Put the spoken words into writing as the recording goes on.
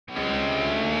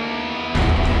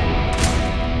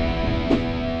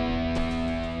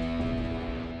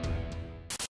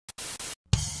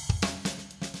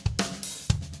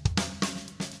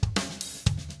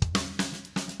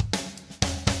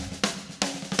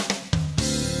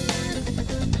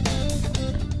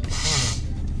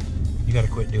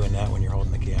gotta quit doing that when you're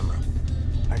holding the camera.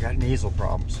 I got nasal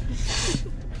problems.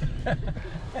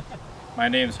 My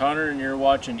name's Hunter and you're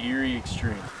watching Erie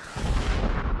Extreme.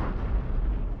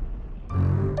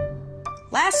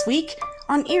 Last week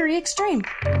on Erie Extreme.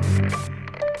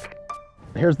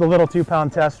 Here's the little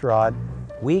 2-pound test rod.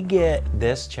 We get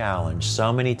this challenge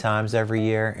so many times every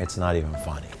year, it's not even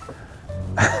funny.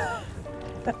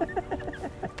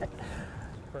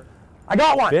 I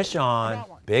got one! Fish on,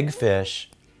 big fish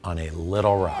on a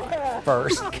little rod.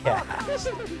 First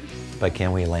cast. But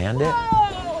can we land it?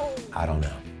 I don't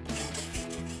know.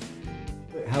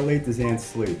 How late does Ann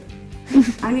sleep?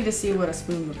 I need to see what a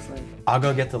spoon looks like. I'll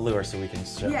go get the lure so we can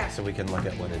show, Yeah. so we can look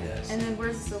at what it is. And then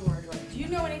where's the silverware joint? Do you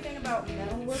know anything about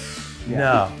metalwork? Yeah.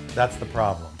 No, that's the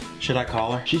problem. Should I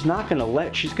call her? She's not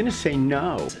gonna she's gonna say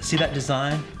no. See that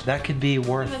design? That could be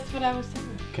worth. That's what I was thinking.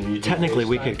 Can you Technically,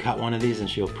 we could cut one of these and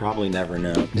she'll probably never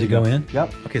know. Does it go in?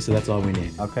 Yep. Okay, so that's all we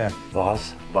need. Okay.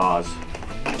 Vase? Vase.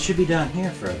 It should be down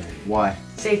here further. Why?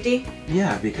 Safety?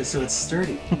 Yeah, because so it's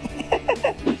sturdy.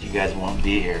 You guys won't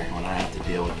be here when I have to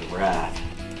deal with the wrath.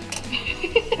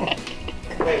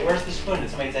 Wait, where's the spoon? Did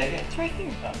somebody take it? It's right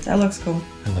here. That looks cool.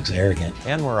 It looks arrogant.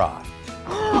 And we're off.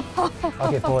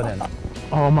 Okay, pull it in.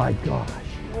 Oh my gosh.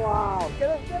 Wow.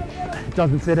 Get him. It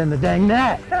doesn't fit in the dang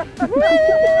net.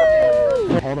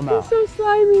 Hold them out. So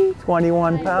slimy.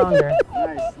 21 pounder.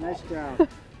 Nice job.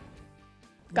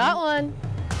 Got one.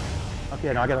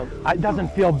 Okay, now it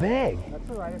doesn't feel big.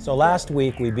 So last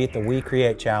week we beat the We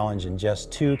Create Challenge in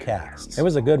just 2 casts. It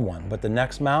was a good one, but the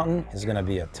next mountain is gonna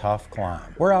be a tough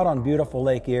climb. We're out on beautiful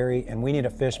Lake Erie and we need a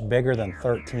fish bigger than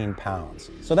 13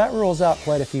 pounds. So that rules out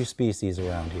quite a few species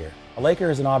around here. A Laker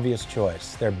is an obvious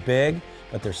choice. They're big,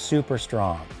 but they're super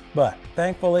strong. But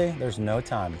thankfully, there's no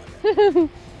time limit.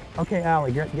 Okay,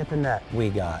 Allie, get the net. We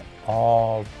got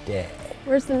all day.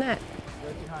 Where's the net?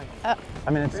 I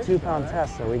mean, it's a 2-pound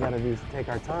test, so we gotta take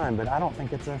our time, but I don't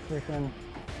think it's a freaking...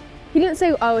 He didn't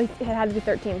say, oh, it had to be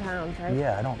 13 pounds, right?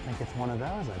 Yeah, I don't think it's one of those,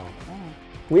 I don't think.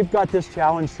 We've got this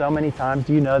challenge so many times.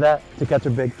 Do you know that? To catch a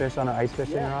big fish on an ice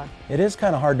fishing rod? It is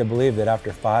kind of hard to believe that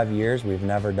after 5 years, we've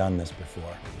never done this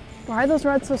before. Why are those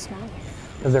rods so small?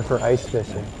 Because they're for ice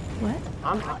fishing.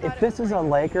 What? If this is a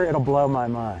Laker, it'll blow my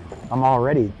mind. I'm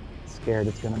already scared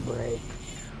it's gonna break.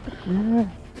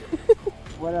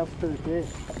 What else could it be?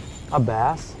 A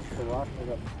bass.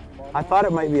 I thought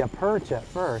it might be a perch at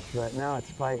first, but now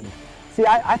it's fighting. See,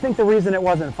 I think the reason it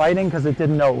wasn't fighting because it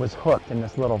didn't know it was hooked in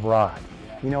this little rod.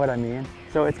 You know what I mean?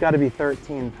 So it's got to be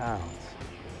 13 pounds.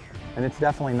 And it's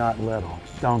definitely not little.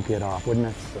 Don't get off. Wouldn't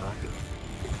it suck?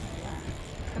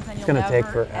 It's going to take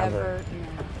forever.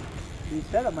 You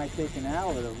said it might take an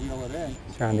hour to reel it in.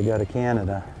 Trying to go to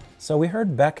Canada. So we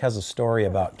heard Beck has a story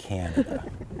about Canada.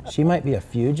 She might be a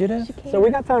fugitive? So we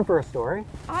got time for a story.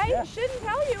 I shouldn't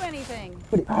tell you anything.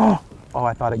 Oh,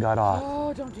 I thought it got off.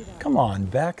 Oh, don't do that. Come on,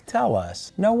 Beck, tell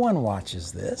us. No one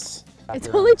watches this. It's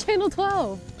only channel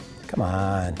 12. Come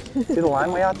on. See the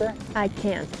line way out there? I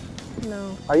can't.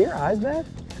 No. Are your eyes bad?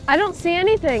 I don't see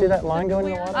anything. See that line going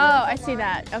in the water? Oh, I see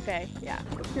that. Okay, yeah.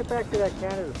 Let's get back to that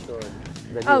Canada story.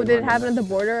 Oh, did it happen at the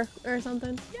border or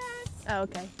something? Yes. Oh,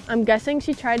 okay. I'm guessing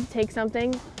she tried to take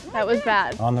something that was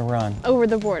bad On the run. over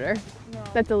the border.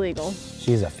 That's illegal.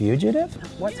 She's a fugitive?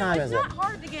 What time is it? It's not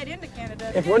hard to get into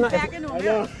Canada. If we're not- back into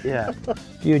America. Yeah.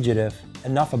 Fugitive.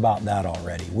 Enough about that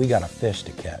already. We got a fish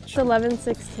to catch. It's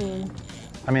 11:16.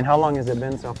 I mean, how long has it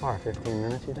been so far? 15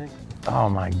 minutes, you think? Oh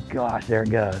my gosh, there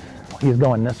it goes. He's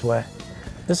going this way.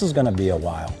 This is gonna be a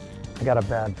while. I got a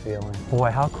bad feeling. Boy,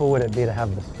 how cool would it be to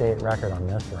have the state record on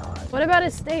this rod? What about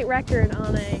a state record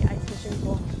on a ice fishing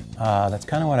pool? That's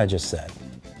kind of what I just said.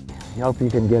 You hope you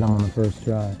can get them on the first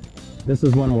try. This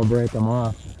is when we'll break them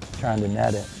off, trying to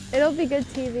net it. It'll be good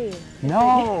TV.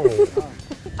 No!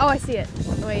 Oh, I see it.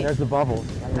 Wait. There's the bubbles.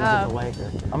 That means it's a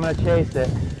Laker. I'm gonna chase it.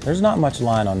 There's not much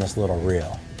line on this little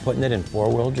reel. Putting it in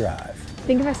 4-wheel drive.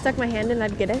 Think if I stuck my hand in,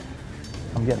 I'd get it?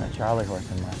 I'm getting a Charlie horse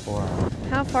in my forearm.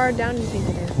 How far down do you think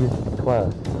it is?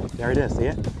 Close. There it is. See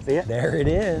it? See it? There it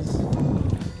is.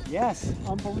 Yes,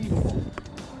 unbelievable.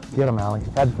 Get him, Allie.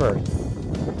 Head first.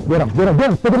 Get him. Get him. Get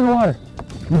him. Stick it in the water.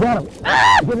 You got him.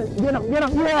 Get him. Get him. Get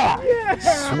him.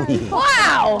 Yeah. Sweet.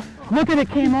 Wow! Look at it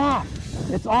came off.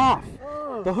 It's off.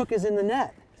 The hook is in the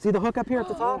net. See the hook up here at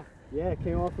the top? Yeah, it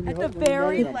came off from At the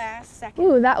very last second.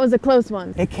 Ooh, that was a close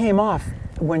one. It came off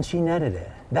when she netted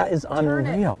it. That is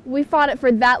unreal. We fought it for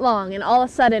that long, and all of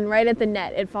a sudden, right at the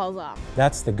net, it falls off.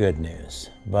 That's the good news.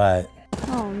 But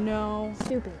Oh no.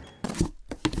 Stupid.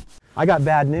 I got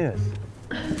bad news.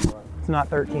 It's not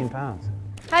 13 pounds.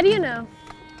 How do you know?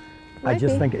 I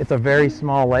just think it's a very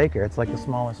small Laker. It's like the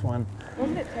smallest one.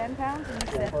 Wasn't it 10 pounds and you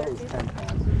said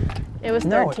 13? It was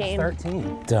 13. No, it's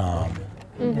 13. Dumb.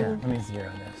 Yeah, let me zero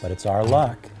this. But it's our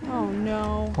luck. Oh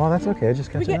no. Well, that's okay.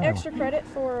 Just catch We get another extra credit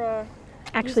for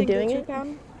Actually using doing the it? 2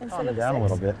 pound instead Calm of it down a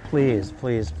 6. little bit. Please,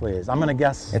 please, please. I'm gonna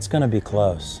guess It's gonna be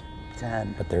close,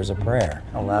 10, but there's a prayer.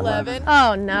 11.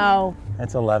 Oh no.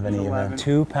 It's 11 even.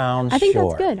 2 pounds I think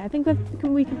short. that's good. I think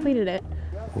we completed it.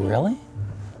 Really?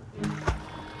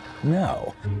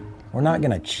 No. We're not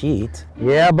gonna cheat.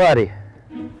 Yeah, buddy.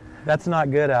 That's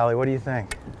not good, Allie. What do you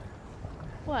think?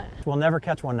 What? We'll never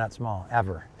catch one that small,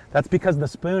 ever. That's because the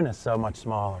spoon is so much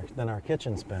smaller than our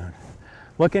kitchen spoon.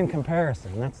 Look in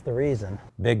comparison, that's the reason.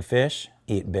 Big fish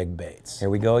eat big baits. Here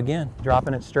we go again.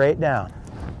 Dropping it straight down.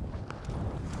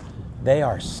 They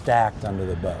are stacked under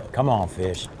the boat. Come on,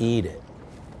 fish, eat it.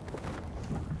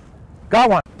 Got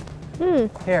one.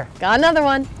 Here. Got another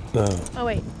one. Boom. Oh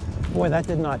wait. Boy, that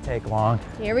did not take long.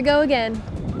 Here we go again.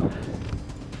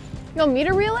 You want me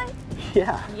to reel it?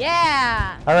 Yeah.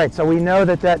 Yeah. All right, so we know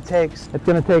that it's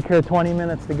gonna take her 20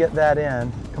 minutes to get that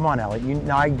in. Come on, Ellie.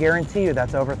 Now I guarantee you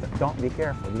that's over. Don't be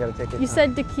careful. You gotta take it. You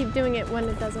said to keep doing it when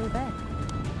it doesn't bend.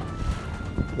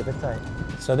 Give it tight.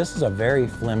 So this is a very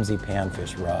flimsy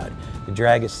panfish rod. The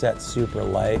drag is set super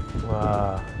light,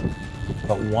 Wow.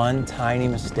 but one tiny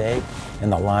mistake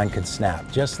and the line could snap,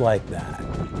 just like that.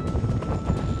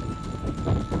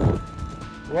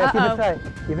 Yeah, keep Uh-oh. it tight.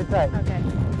 Keep it tight. Okay.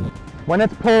 When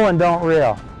it's pulling, don't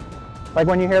reel. Like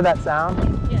when you hear that sound.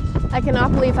 Yes. I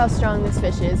cannot believe how strong this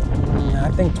fish is.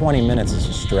 I think 20 minutes is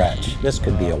a stretch. This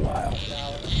could be a while.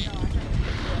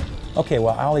 Okay,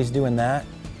 while Ollie's doing that,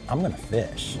 I'm gonna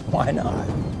fish. Why not?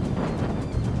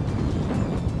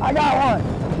 I got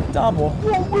one. Double.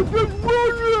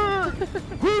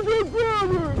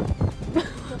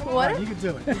 What? You can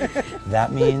do it.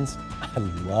 That means I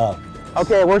love this.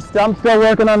 Okay, I'm still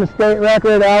working on the state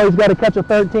record. Allie's got to catch a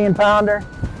 13-pounder.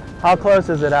 How close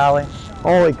is it, Allie?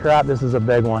 Holy crap, this is a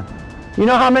big one. You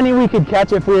know how many we could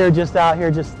catch if we were just out here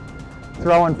just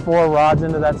throwing 4 rods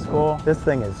into that school? This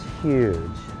thing is huge.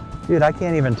 Dude, I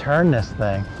can't even turn this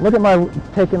thing. Look at my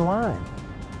taking line.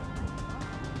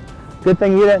 Good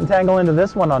thing you didn't tangle into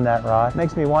this one on that rod.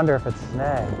 Makes me wonder if it's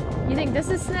snagged. You think this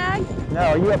is snagged? No,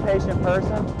 are you a patient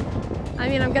person? I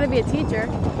mean, I'm gonna be a teacher.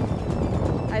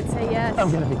 I'd say yes.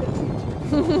 I'm gonna be a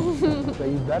teacher. So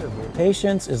you better be.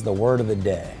 Patience is the word of the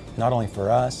day, not only for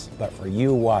us, but for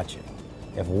you watching.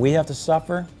 If we have to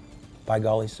suffer, by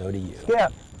golly, so do you.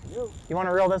 Skip, you want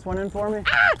to reel this one in for me?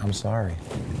 I'm sorry.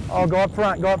 Oh, go up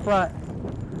front, go up front.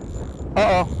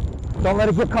 Uh-oh. Don't let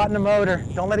it get caught in the motor.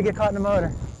 Don't let it get caught in the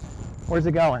motor. Where's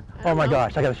it going? Oh my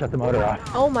gosh, I gotta shut the motor off.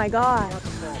 Oh my god.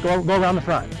 Go around the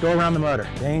front. Go around the motor.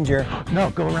 Danger. No,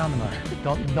 go around the motor.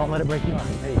 Don't let it break you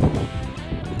off. There you go.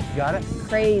 You got it?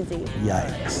 Crazy.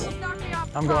 Yikes.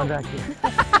 I'm going back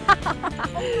here.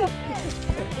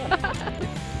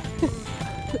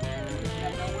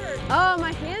 Oh,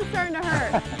 my hand's starting to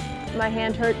hurt. My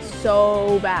hand hurts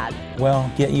so bad.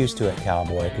 Well, get used to it,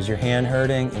 cowboy, because your hand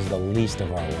hurting is the least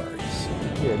of our worries.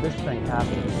 Dude, this thing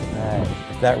happens. Hey.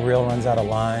 If that reel runs out of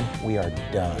line, we are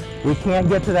done. We can't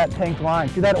get to that pink line.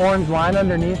 See that orange line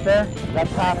underneath there?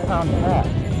 That's half-pound fat.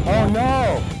 Oh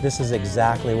no! This is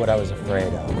exactly what I was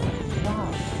afraid of.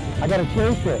 Stop. I gotta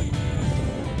chase it.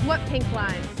 What pink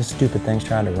line? This stupid thing's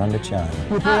trying to run to China.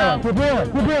 Keep Uh-oh. reeling, keep reeling,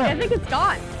 keep I reeling. think it's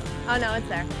gone. Oh no, it's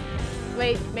there.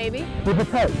 Wait, maybe? Keep it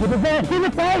tight, keep it tight, keep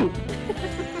it tight!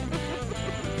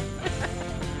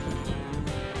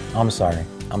 I'm sorry.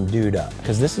 I'm dude up,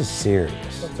 because this is serious.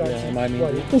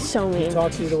 He's so mean.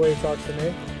 Talks to you the way he talks to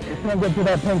me. You can't get to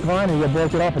that pink line or you'll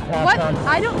break it off. It's What? half-pound.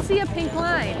 I don't see a pink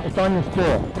line. It's on your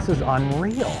spool. This is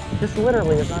unreal. This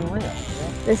literally is unreal.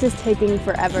 This is taking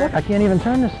forever. I can't even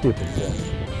turn this stupid thing.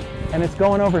 And it's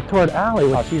going over toward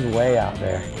Allie. Oh, she's way out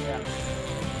there.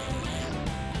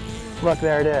 Look,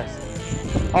 there it is.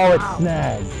 Oh, it's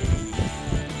snagged.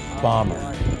 Bomber.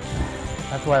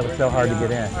 That's why it was so hard to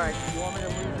get in. All right, you want me to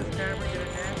lose this camera, get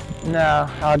it in? No,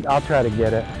 I'll try to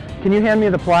get it. Can you hand me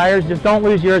the pliers? Just don't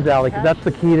lose yours, Allie, because that's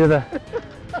the key to the...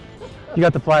 You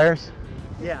got the pliers?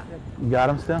 Yeah. You got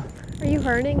them still? Are you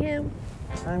hurting him?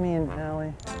 I mean,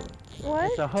 Allie, What?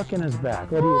 it's a hook in his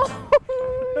back. What do you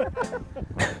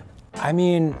think? I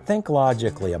mean, think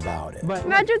logically about it. But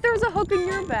Imagine if there was a hook in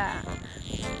your back.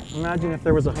 imagine if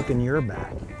there was a hook in your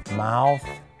back. Mouth,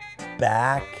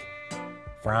 back,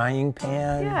 frying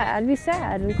pan. Yeah, I'd be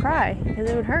sad and cry because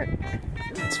it would hurt.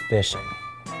 It's fishing.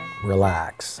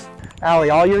 Relax.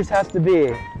 Allie, all yours has to be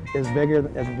as big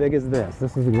as this.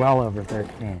 This is well over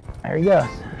 13. There he goes.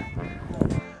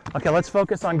 Okay, let's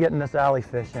focus on getting this Allie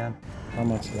fish in. How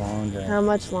much longer? How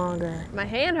much longer? My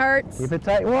hand hurts. Keep it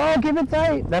tight. Whoa, keep it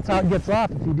tight. That's how it gets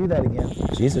off if you do that again.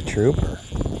 She's a trooper.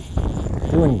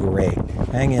 Doing great.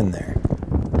 Hang in there.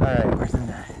 All right, where's the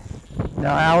net?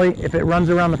 Now, Allie, if it runs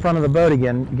around the front of the boat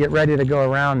again, get ready to go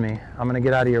around me. I'm gonna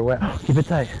get out of your way. Keep it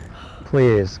tight.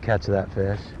 Please catch that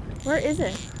fish. Where is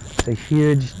it? It's a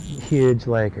huge, huge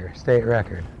Laker, state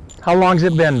record. How long's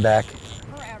it been, Beck?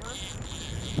 Forever.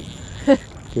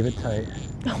 Keep it tight.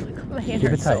 Oh my god, my hand Keep it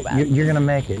hurts so tight. bad. You're gonna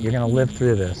make it. You're gonna live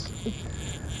through this.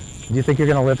 Do you think you're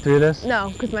gonna live through this? No,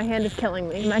 because my hand is killing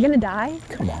me. Am I gonna die?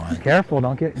 Come on. Careful,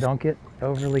 don't get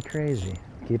overly crazy.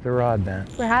 Keep the rod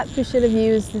bent. Perhaps we should have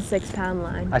used the 6-pound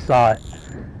line. I saw it.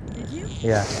 Did you?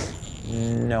 Yeah.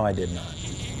 No, I did not.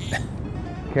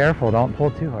 Careful, don't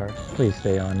pull too hard. Please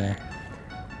stay on there.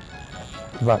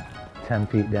 It's about 10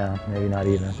 feet down, maybe not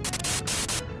even.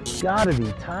 Gotta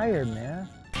be tired, man.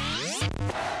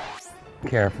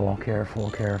 Careful,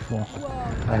 careful, careful.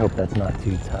 I hope that's not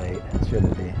too tight. It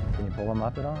shouldn't be. Can you pull them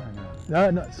up at all? Or no?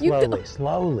 No, slowly,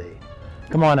 slowly.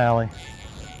 Come on, Allie.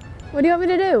 What do you want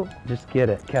me to do? Just get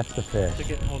it. Catch the fish.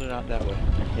 Hold it out that way.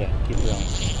 Yeah, keep going.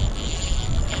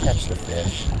 Catch the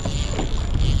fish.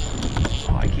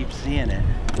 Oh, I keep seeing it.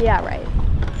 Yeah, right.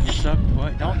 You're so,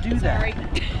 boy, don't do that.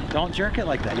 Don't jerk it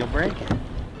like that. You'll break it.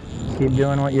 Keep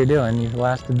doing what you're doing. You've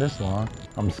lasted this long.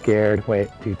 I'm scared. Wait,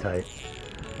 too tight.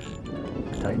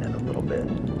 Tighten it a little bit.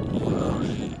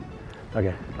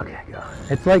 Okay, go.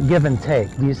 It's like give and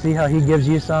take. Do you see how he gives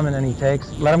you some and then he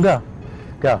takes? Let him go.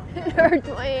 Go. It hurts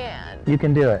my hand. You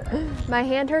can do it. My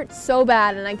hand hurts so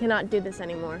bad and I cannot do this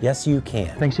anymore. Yes, you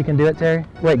can. Think she can do it, Terry?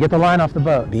 Wait, get the line off the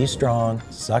boat. Be strong,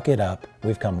 suck it up.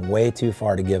 We've come way too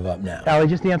far to give up now. Allie,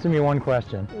 just answer me one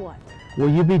question. What? Will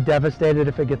you be devastated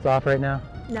if it gets off right now?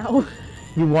 No.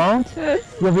 You won't?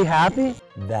 You'll be happy?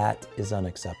 That is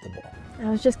unacceptable. I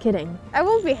was just kidding. I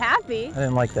won't be happy. I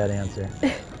didn't like that answer.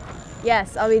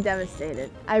 Yes, I'll be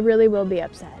devastated. I really will be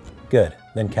upset. Good,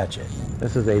 then catch it.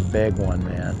 This is a big one,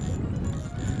 man.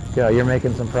 Go, you're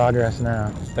making some progress now.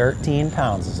 13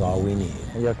 pounds is all we need.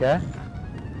 Are you okay?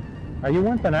 Are you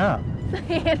wimping out? My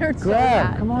hand hurts so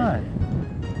Grab, bad. come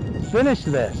on. Finish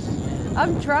this.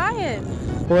 I'm trying.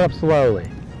 Pull it up slowly.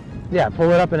 Yeah,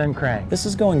 pull it up and then crank. This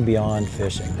is going beyond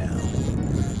fishing now.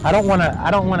 I don't want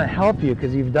to help you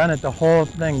because you've done it the whole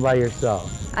thing by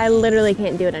yourself. I literally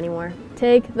can't do it anymore.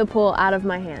 Take the pull out of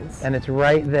my hands. And it's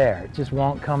right there. It just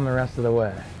won't come the rest of the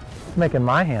way. It's making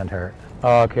my hand hurt.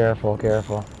 Oh, careful,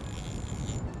 careful.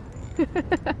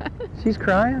 She's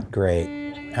crying?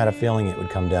 Great. Had a feeling it would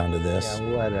come down to this.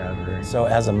 Yeah, whatever. So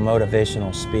as a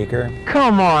motivational speaker,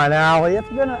 Come on, Allie. It's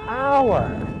been an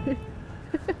hour.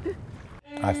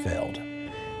 I failed.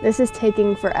 This is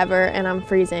taking forever and I'm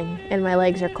freezing and my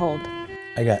legs are cold.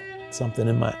 I got something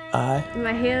in my eye.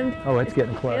 My hand Oh, it's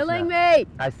getting close killing now. me.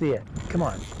 I see it. Come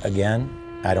on.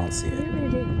 Again, I don't see What do it. you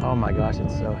want me to do? Oh my gosh,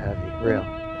 it's so heavy. Real.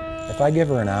 If I give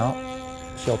her an out,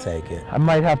 she'll take it. I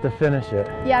might have to finish it.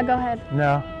 Yeah, go ahead.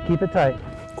 No, keep it tight.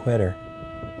 Quit her.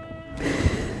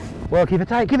 Whoa, keep it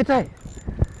tight, keep it tight.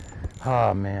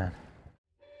 Oh man.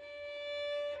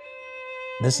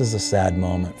 This is a sad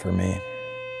moment for me.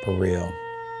 For real.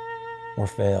 We're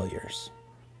failures.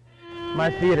 My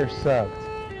feet are soaked.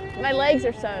 My legs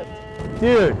are soaked.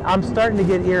 Dude, I'm starting to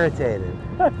get irritated.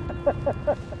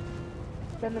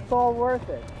 Then it's all worth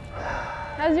it.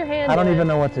 How's your hand I don't doing? even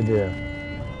know what to do.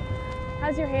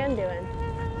 How's your hand doing?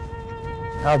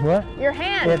 How's what? Your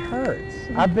hand. It hurts.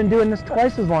 I've been doing this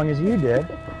twice as long as you did.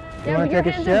 You Yeah, want but to your take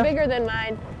a hands are shift? bigger than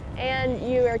mine and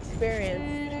you are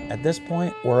experienced. At this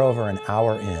point, we're over an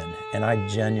hour in, and I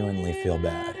genuinely feel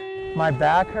bad. My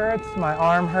back hurts, my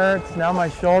arm hurts, now my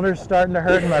shoulder's starting to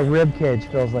hurt, and my rib cage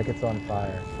feels like it's on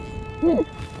fire.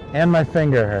 And my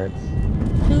finger hurts.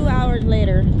 2 hours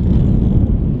later. 2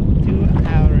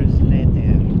 hours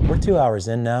later. We're 2 hours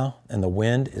in now, and the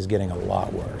wind is getting a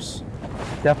lot worse.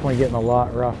 Definitely getting a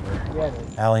lot rougher.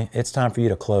 Allie, it's time for you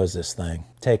to close this thing.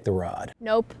 Take the rod.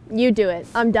 Nope, you do it.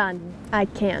 I'm done. I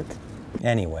can't.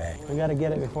 Anyway, We gotta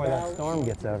get it before that storm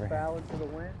gets over here. Ballad to the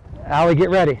wind. Allie, get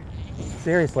ready.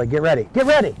 Seriously, get ready. Get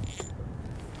ready!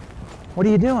 What are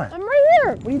you doing? I'm right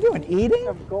here. What are you doing, eating?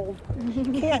 Gold. You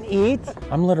can't eat.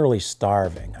 I'm literally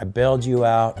starving. I bailed you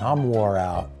out, I'm wore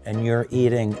out, and you're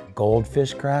eating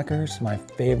goldfish crackers, my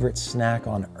favorite snack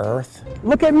on earth.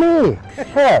 Look at me.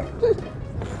 Hey,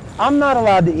 I'm not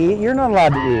allowed to eat. You're not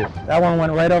allowed to eat. That one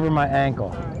went right over my ankle.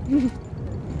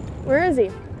 Where is he?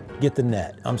 Get the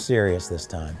net. I'm serious this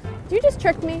time. Did you just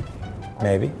trick me?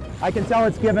 Maybe. I can tell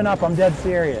it's given up. I'm dead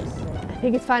serious. I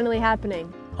think it's finally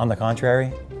happening. On the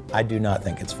contrary, I do not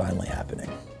think it's finally happening.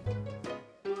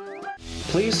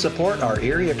 Please support our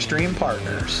Erie Extreme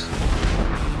partners.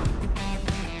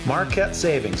 Marquette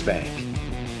Savings Bank.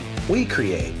 We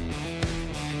Create.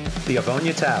 The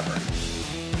Avonia Tavern.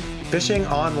 Fishing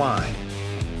Online.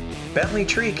 Bentley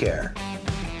Tree Care,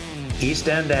 East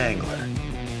End Angler,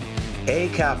 A.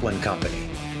 Kaplan Company,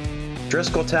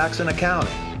 Driscoll Tax and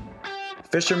Accounting,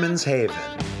 Fisherman's Haven,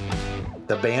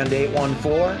 the Band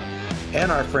 814,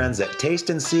 and our friends at Taste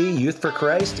and See Youth for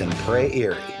Christ in Prairie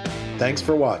Erie. Thanks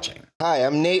for watching. Hi,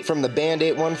 I'm Nate from the Band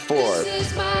 814.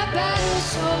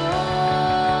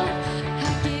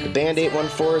 The Band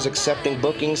 814 is accepting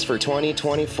bookings for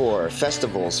 2024.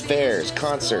 Festivals, fairs,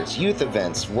 concerts, youth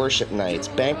events, worship nights,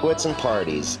 banquets, and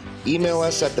parties. Email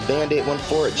us at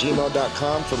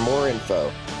theband814@gmail.com for more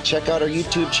info. Check out our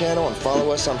YouTube channel and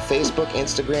follow us on Facebook,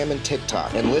 Instagram, and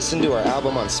TikTok. And listen to our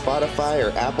album on Spotify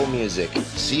or Apple Music.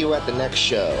 See you at the next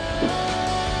show.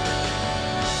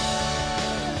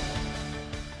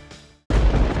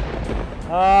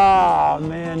 Oh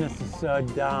man, this is so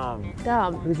dumb.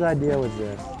 Dumb. Whose idea was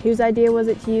this? Whose idea was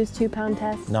it to use 2-pound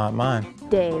tests? Not mine.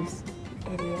 Dave's.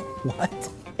 Idiot. What?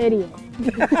 Idiot.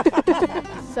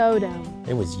 So dumb.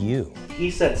 It was you. He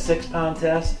said 6-pound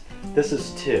test. This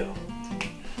is 2.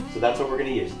 So that's what we're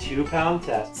gonna use, 2-pound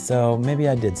test. So maybe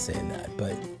I did say that,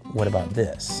 but what about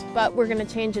this? But we're gonna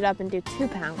change it up and do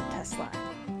 2-pound test slide.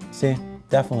 See,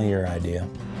 definitely your idea.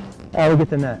 Oh, we'll get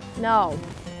the net. No.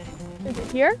 Is it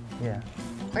here? Yeah.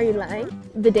 Are you lying?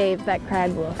 The Dave that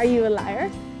cried wolf. Are you a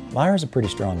liar? Liar's a pretty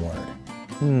strong word.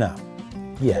 No.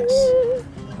 Yes.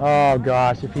 Oh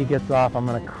gosh, if he gets off, I'm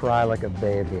gonna cry like a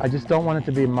baby. I just don't want it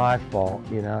to be my fault,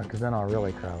 you know, because then I'll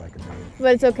really cry like a baby.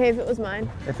 But it's okay if it was mine.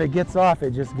 If it gets off,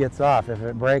 it just gets off. If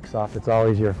it breaks off, it's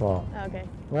always your fault. Okay.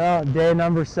 Well, day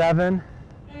number 7,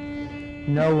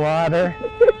 no water.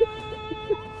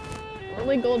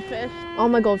 Only goldfish. All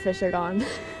my goldfish are gone.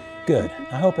 Good.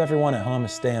 I hope everyone at home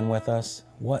is staying with us.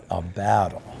 What a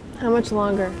battle. How much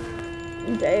longer?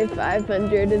 Day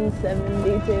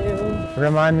 572.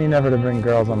 Remind me never to bring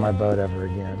girls on my boat ever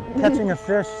again. Catching a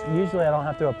fish, usually I don't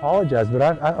have to apologize, but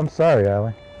I'm sorry,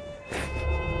 Allie.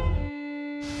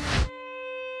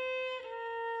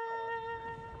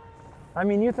 I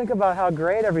mean, you think about how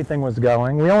great everything was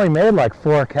going. We only made like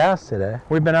 4 casts today.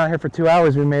 We've been out here for 2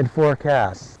 hours, we made 4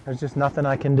 casts. There's just nothing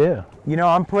I can do. You know,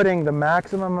 I'm putting the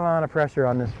maximum amount of pressure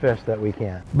on this fish that we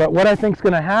can. But what I think's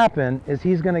gonna happen is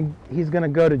he's gonna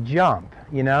go to jump,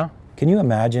 you know? Can you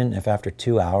imagine if after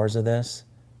 2 hours of this,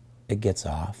 it gets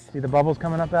off? See the bubbles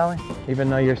coming up, Allie? Even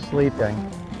though you're sleeping.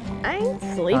 I ain't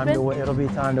sleeping. It'll be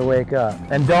time to wake up.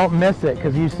 And don't miss it,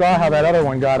 because you saw how that other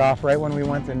one got off right when we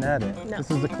went to net it. No. This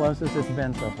is the closest it's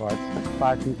been so far. It's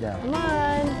 5 feet down. Come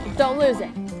on. Don't lose it.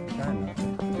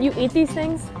 You eat these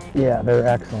things? Yeah, they're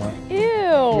excellent. Ew.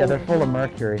 Yeah, they're full of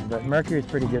mercury, but mercury's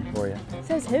pretty good for you.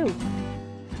 Says who?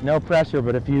 No pressure,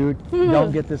 but if you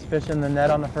don't get this fish in the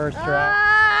net on the first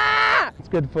try, it's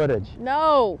good footage.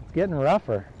 No. It's getting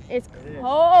rougher. It's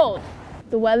cold.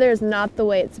 The weather is not the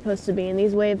way it's supposed to be, and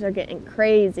these waves are getting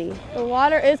crazy. The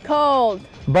water is cold.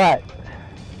 But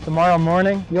tomorrow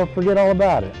morning, you'll forget all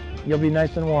about it. You'll be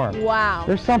nice and warm. Wow.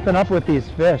 There's something up with these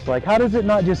fish. Like, how does it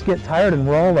not just get tired and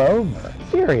roll over?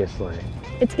 Seriously.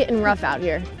 It's getting rough out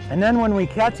here. And then when we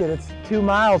catch it, it's 2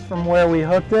 miles from where we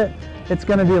hooked it. It's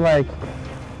gonna be like,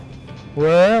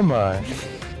 where am I?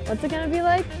 What's it gonna be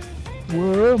like?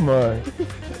 Where am I?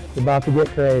 It's about to get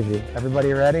crazy.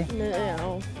 Everybody ready?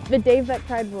 No. The Dave that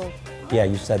cried wolf. Yeah,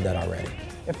 you said that already.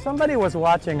 If somebody was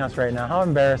watching us right now, how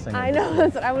embarrassing. I know,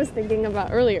 that's what I was thinking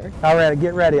about earlier. All right,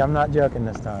 get ready. I'm not joking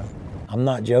this time. I'm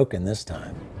not joking this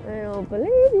time. I don't believe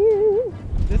you.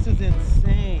 This is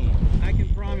insane. I can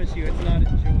promise you it's not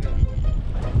enjoyable.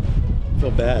 I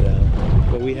feel bad, Al,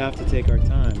 but we have to take our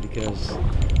time because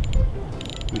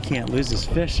we can't lose this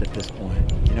fish at this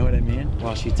point. You know what I mean?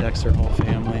 While she texts her whole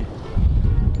family.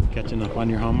 Catching up on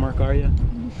your homework, are you?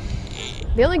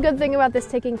 The only good thing about this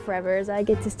taking forever is I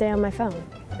get to stay on my phone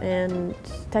and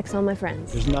text all my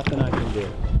friends. There's nothing I can do.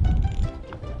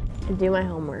 And do my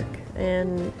homework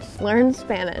and learn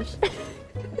Spanish.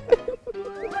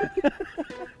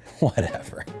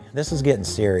 Whatever. This is getting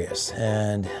serious,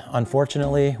 and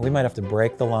unfortunately, we might have to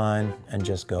break the line and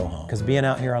just go home. Because being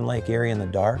out here on Lake Erie in the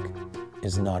dark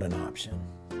is not an option.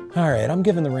 All right, I'm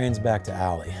giving the reins back to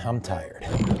Allie. I'm tired.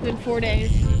 It's been 4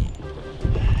 days.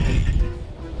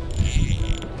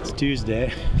 It's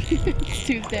Tuesday. It's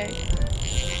Tuesday.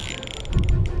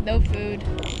 No food,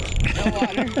 no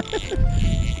water.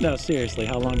 No, seriously,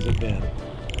 how long's it been?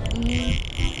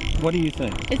 What do you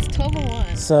think? It's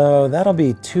 12:01. So that'll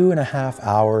be 2.5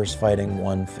 hours fighting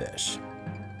one fish.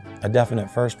 A definite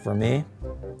first for me,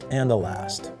 and a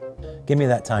last. Give me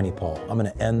that tiny pole. I'm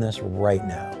gonna end this right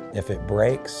now. If it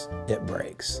breaks, it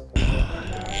breaks.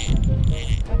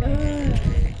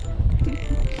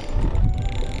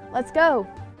 Let's go.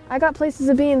 I got places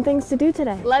to be and things to do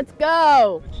today. Let's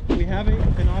go. We have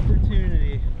an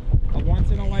opportunity, a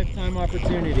once-in-a-lifetime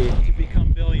opportunity to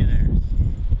become billionaires.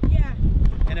 Yeah.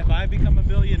 And if I become a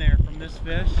billionaire from this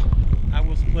fish, I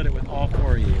will split it with all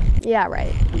 4 of you. Yeah,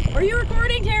 right. Are you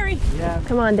recording, Terry? Yeah.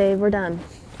 Come on, Dave, we're done.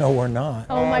 No, we're not.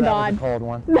 Oh my that God. was a cold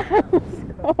one. That was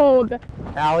cold.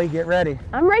 Allie, get ready.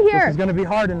 I'm right This here. is gonna be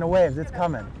hard in the waves. It's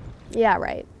coming. Yeah,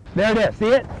 right. There it is. See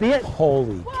it? See it?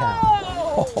 Holy cow.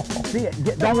 See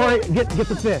it? Don't worry. Get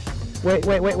the fish. Wait.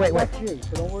 That's you,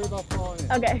 so don't worry about falling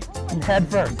in. Okay. Head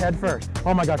first. Head first.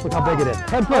 Oh my gosh! Look how big it is.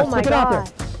 Head first. Oh my Stick it out gosh.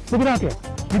 there. Stick it out there.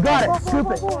 You got it.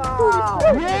 Scoop it. Wow.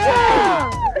 Yeah!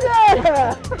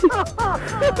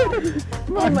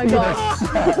 Oh my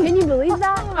gosh. Can you believe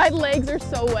that? My legs are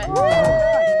so wet.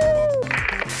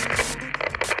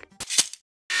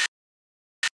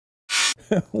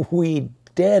 We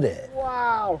did it.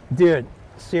 Wow. Dude,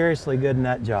 seriously, good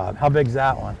net job. How big's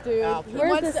that one? Dude,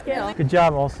 where's the scale? Good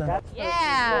job, Olson.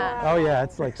 Yeah. Oh yeah,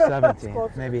 it's like 17,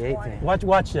 maybe 18.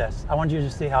 Watch this. I want you to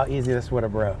see how easy this would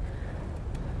have broke.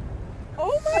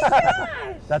 Oh my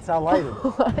gosh! That's how light it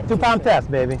is. 2 pound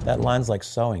test, baby. That line's like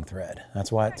sewing thread.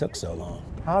 That's why it took so long.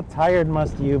 How tired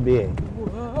must you be?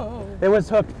 Whoa. It was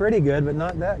hooked pretty good, but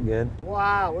not that good.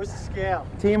 Wow, where's the scale?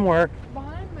 Teamwork.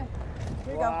 Behind me.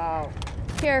 Here you Wow.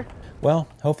 Here. Well,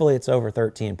 hopefully it's over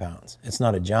 13 pounds. It's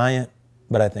not a giant,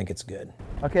 but I think it's good.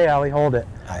 Okay, Allie, hold it.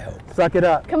 I hope. Suck it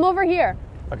up. Come over here,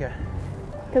 Okay.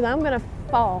 because I'm going to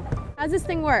fall. How's this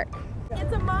thing work? go.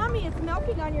 It's a mommy. It's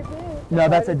milking on your boot. No,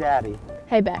 that's a daddy.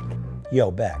 Hey, Beck. Yo,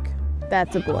 Beck.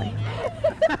 That's a boy.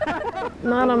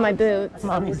 Not on my boots.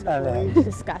 Mommy's have eggs.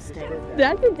 Disgusting.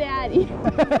 That's a daddy.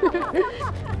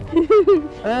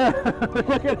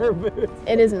 Look at her boots.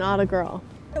 It is not a girl.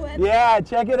 Yeah,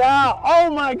 check it out. Oh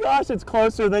my gosh, it's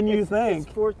closer than you It's think.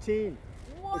 14.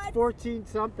 What? It's 14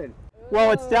 something.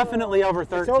 Well, it's definitely over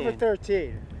 13. It's over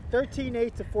 13.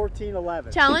 13.8 to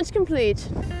 14.11. Challenge complete.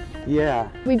 Yeah.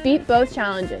 We beat both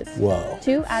challenges. Whoa.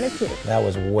 2 out of 2. That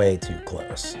was way too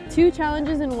close. 2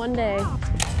 challenges in one day.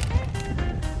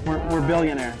 We're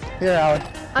billionaires. Here, Allie.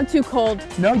 I'm too cold.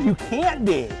 No, you can't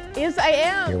be. Yes, I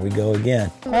am. Here we go again.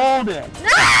 Hold it.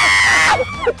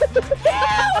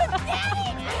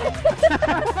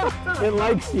 It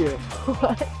likes you.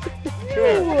 What?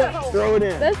 Here, throw it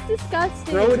in. That's disgusting.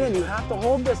 Throw it in. You have to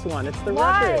hold this one. It's the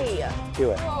record. Why?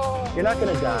 Do it. You're not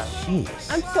gonna die.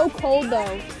 Jeez. I'm so cold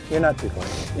though. You're not too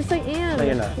close. Yes, I am. No,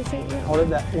 you're not. Yes, I am. Hold it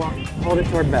back. Well, hold it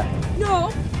toward back.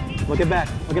 No. Look it back.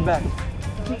 Look it back.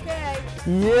 Okay.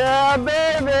 Yeah,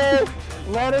 baby.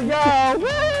 Let it go.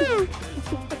 Woo!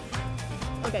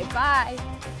 Okay, bye.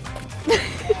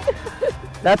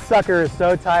 That sucker is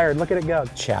so tired. Look at it go.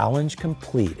 Challenge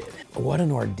completed. What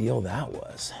an ordeal that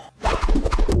was.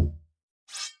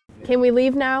 Can we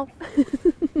leave now?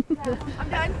 I'm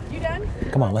done. You done?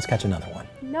 Come on, let's catch another one.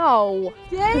 No.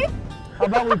 Dave? How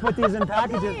about we put these in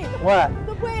packages? What?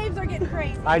 The waves are getting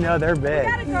crazy. I know, they're We big.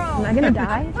 gotta go. Am I gonna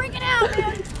die? Freaking out,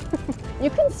 man. You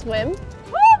can swim.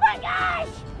 Oh my gosh!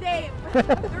 Dave, they're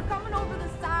coming over the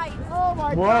sides. Oh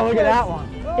my Boy, God. look at that one.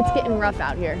 It's getting rough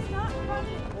out here.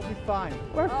 We'll be fine.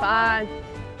 We're fine.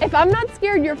 If I'm not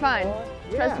scared, you're fine.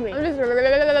 Trust me. I'm just.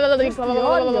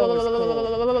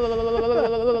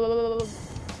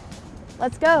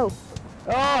 Let's go.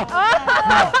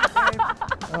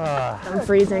 I'm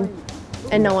freezing,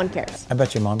 and no one cares. I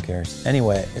bet your mom cares.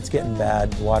 Anyway, it's getting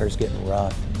bad, the water's getting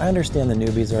rough. I understand the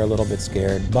newbies are a little bit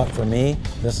scared, but for me,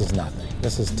 this is nothing.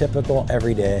 This is typical,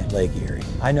 everyday Lake Erie.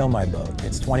 I know my boat.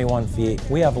 It's 21 feet.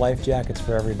 We have life jackets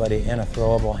for everybody and a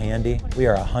throwable handy. We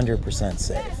are 100%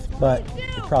 safe, but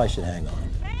you probably should hang on.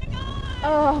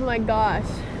 Oh my gosh.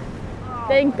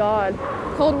 Thank God.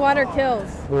 Cold water kills.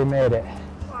 We made it.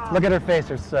 Look at her face,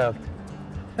 her soaked.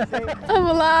 I'm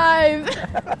alive.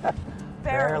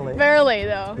 Barely. Barely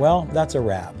though. Well, that's a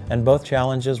wrap, and both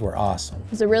challenges were awesome.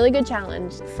 It was a really good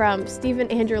challenge from Stephen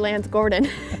Andrew Lance Gordon.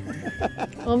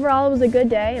 Overall, it was a good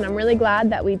day, and I'm really glad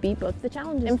that we beat both the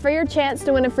challenges. And for your chance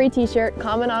to win a free t-shirt,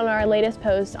 comment on our latest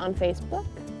post on Facebook.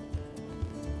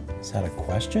 Is that a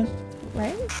question?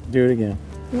 Right? Do it again,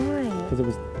 Why? because it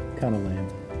was kind of lame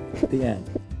at the end.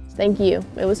 Thank you.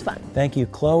 It was fun. Thank you,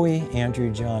 Chloe,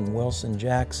 Andrew John Wilson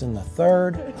Jackson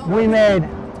III. We made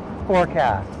 4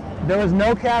 casts. There was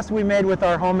no cast we made with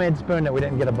our homemade spoon that we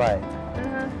didn't get a bite.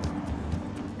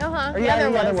 Or yeah,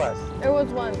 there there was. There was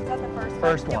one.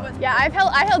 First one. Yeah, I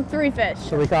held 3 fish.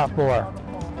 So we caught 4.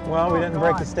 Well, we didn't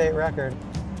break the state record.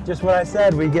 Just what I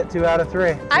said, we get 2 out of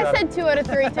 3. I said 2 out of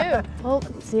 3 too. Well,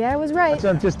 see, I was right. So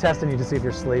I'm just testing you to see if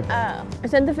you're sleeping. I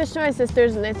sent the fish to my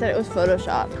sisters and they said it was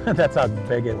Photoshop. That's how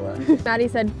big it was. Maddie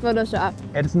said Photoshop.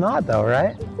 It's not though,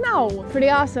 right? No, pretty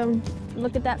awesome.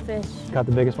 Look at that fish. Got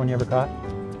the biggest one you ever caught?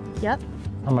 Yep,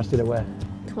 How much did it weigh?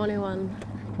 21.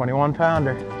 21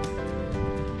 pounder.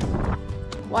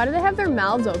 Why do they have their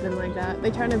mouths open like that?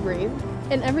 They trying to breathe?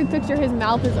 In every picture, his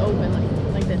mouth is open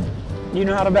like this. You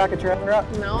know how to back a trailer up?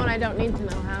 No, and I don't need to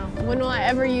know how. When will I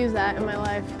ever use that in my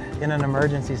life? In an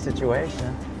emergency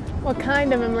situation. What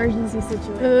kind of emergency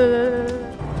situation?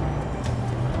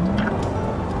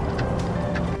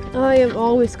 I am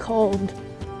always cold.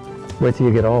 Wait till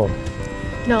you get old.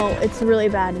 No, it's really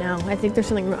bad now. I think there's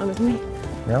something wrong with me.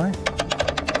 Really?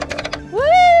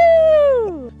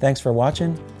 Woo! Thanks for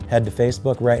watching. Head to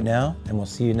Facebook right now, and we'll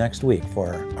see you next week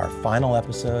for our final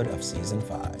episode of Season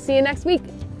 5. See you next week.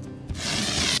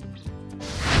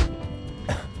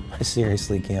 I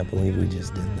seriously can't believe we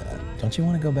just did that. Don't you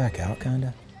want to go back out,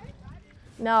 kinda?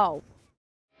 No.